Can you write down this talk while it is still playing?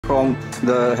from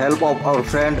the help of our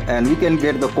friend, and we can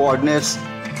get the coordinates.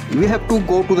 We have to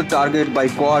go to the target by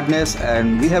coordinates,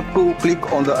 and we have to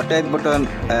click on the attack button,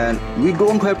 and we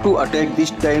don't have to attack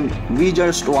this time. We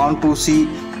just want to see,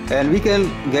 and we can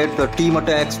get the team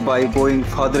attacks by going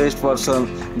furthest person.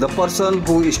 The person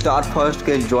who start first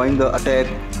can join the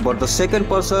attack, but the second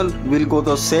person will go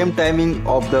the same timing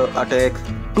of the attack.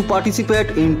 To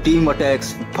participate in team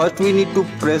attacks, first we need to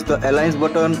press the alliance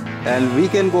button, and we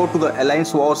can go to the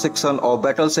alliance war section or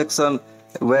battle section,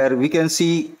 where we can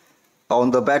see on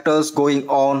the battles going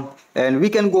on, and we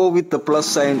can go with the plus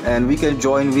sign and we can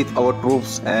join with our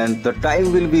troops, and the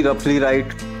time will be roughly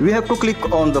right. We have to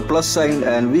click on the plus sign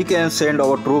and we can send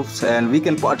our troops, and we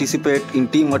can participate in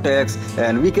team attacks,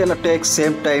 and we can attack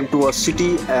same time to a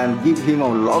city and give him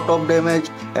a lot of damage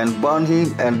and burn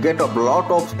him and get a lot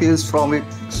of skills from it.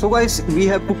 So guys, we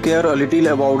have to care a little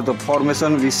about the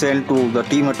formation we send to the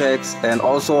team attacks and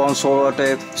also on solo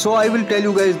attacks. So I will tell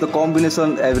you guys the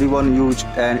combination everyone use,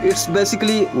 and it's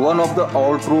basically one of the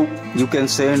all troop you can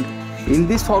send. In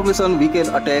this formation we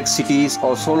can attack cities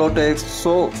or solo attacks,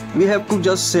 so we have to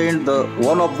just send the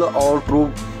one of the all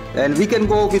troop, and we can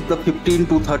go with the 15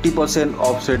 to 30%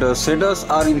 of shaders. Shaders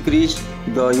are increased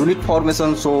the unit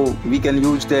formation, so we can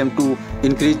use them to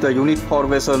increase the unit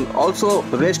formation. Also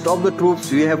rest of the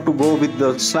troops we have to go with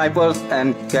the snipers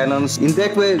and cannons. In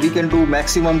that way we can do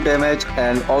maximum damage,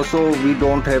 and also we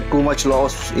don't have too much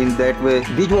loss in that way.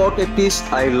 These war tactics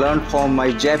I learned from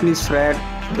my Japanese friend,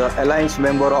 the alliance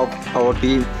member of our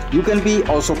team. You can be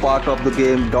also part of the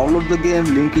game. Download the game,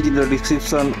 link is in the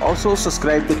description. Also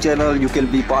subscribe the channel, you can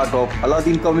be part of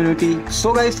Aladdin community.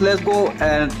 So guys, let's go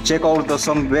and check out the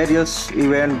some various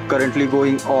event currently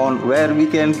going on, where we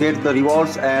can get the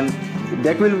rewards, and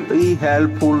that will be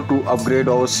helpful to upgrade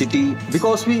our city,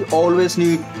 because we always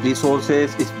need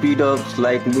resources, speed ups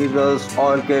like mirrors,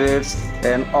 oil carrots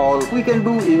and all. We can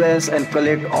do events and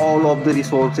collect all of the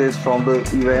resources from the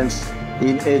events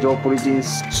in Age of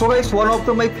Origins. So guys, one of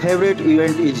my favorite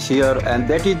event is here, and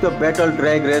that is the battle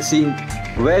drag racing,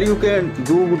 where you can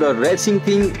do the racing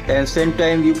thing and same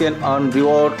time you can earn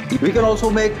reward. We can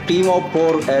also make team of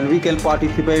 4 and we can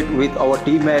participate with our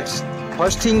teammates.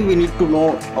 First thing we need to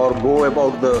know or go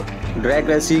about the drag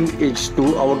racing is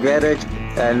to our garage,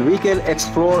 and we can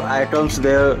explore items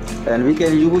there, and we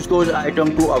can use those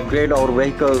items to upgrade our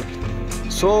vehicle.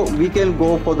 So we can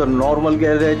go for the normal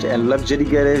garage and luxury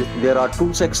garage. There are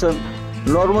two sections.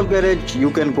 Normal garage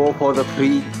you can go for the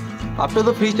free. After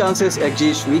the free chances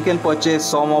exist, we can purchase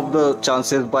some of the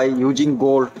chances by using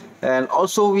gold, and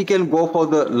also we can go for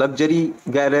the luxury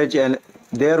garage, and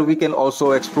there we can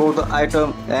also explore the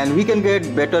item and we can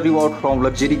get better reward from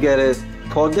luxury garage.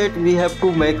 For that we have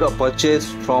to make a purchase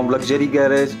from luxury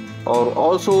garage, or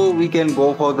also we can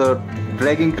go for the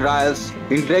dragging trials.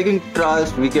 In dragging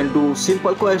trials we can do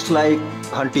simple quests like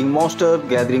hunting monster,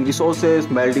 gathering resources,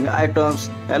 melting items,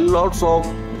 and lots of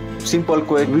simple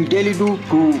quests we daily do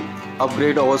to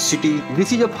upgrade our city.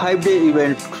 This is a 5-day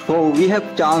event, so we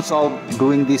have chance of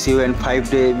doing this event 5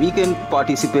 days. We can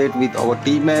participate with our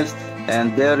teammates,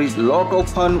 and there is lot of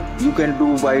fun you can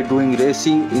do by doing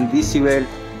racing in this event.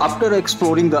 After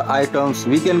exploring the items,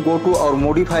 we can go to our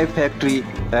modify factory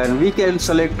and we can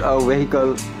select a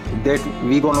vehicle that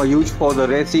we gonna use for the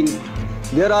racing.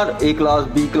 There are A class,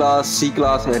 B class, C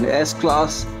class and S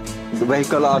class. The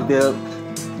vehicle are there.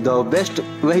 The best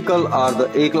vehicle are the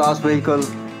A class vehicle.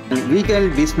 We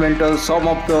can dismantle some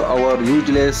of our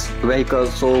useless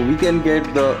vehicles, so we can get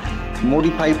the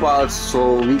modify parts,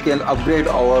 so we can upgrade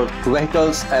our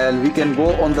vehicles and we can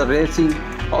go on the racing.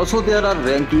 Also there are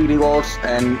ranking rewards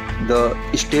and the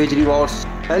stage rewards,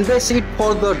 and that's it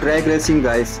for the drag racing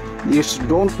guys. You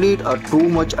don't need too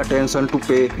much attention to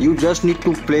pay. You just need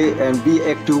to play and be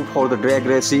active for the drag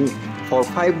racing. For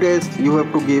 5 days you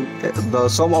have to give the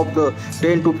sum of the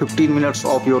 10 to 15 minutes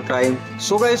of your time.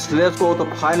 So guys, let's go to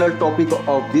the final topic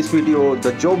of this video,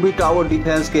 the zombie tower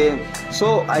defense game.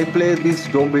 So I play this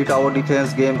zombie tower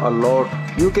defense game a lot.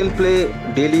 You can play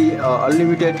daily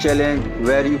unlimited challenge,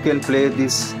 where you can play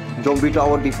this zombie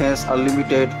tower defense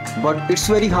unlimited, but it's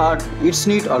very hard. It's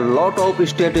need a lot of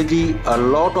strategy, a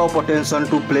lot of attention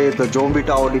to play the zombie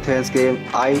tower defense game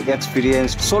I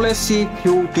experienced. So let's see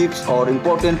few tips or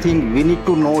important thing we need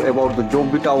to know about the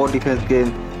zombie tower defense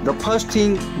game. The first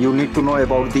thing you need to know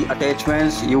about the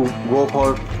attachments you go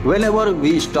for whenever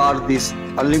we start this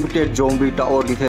unlimited zombie tower defense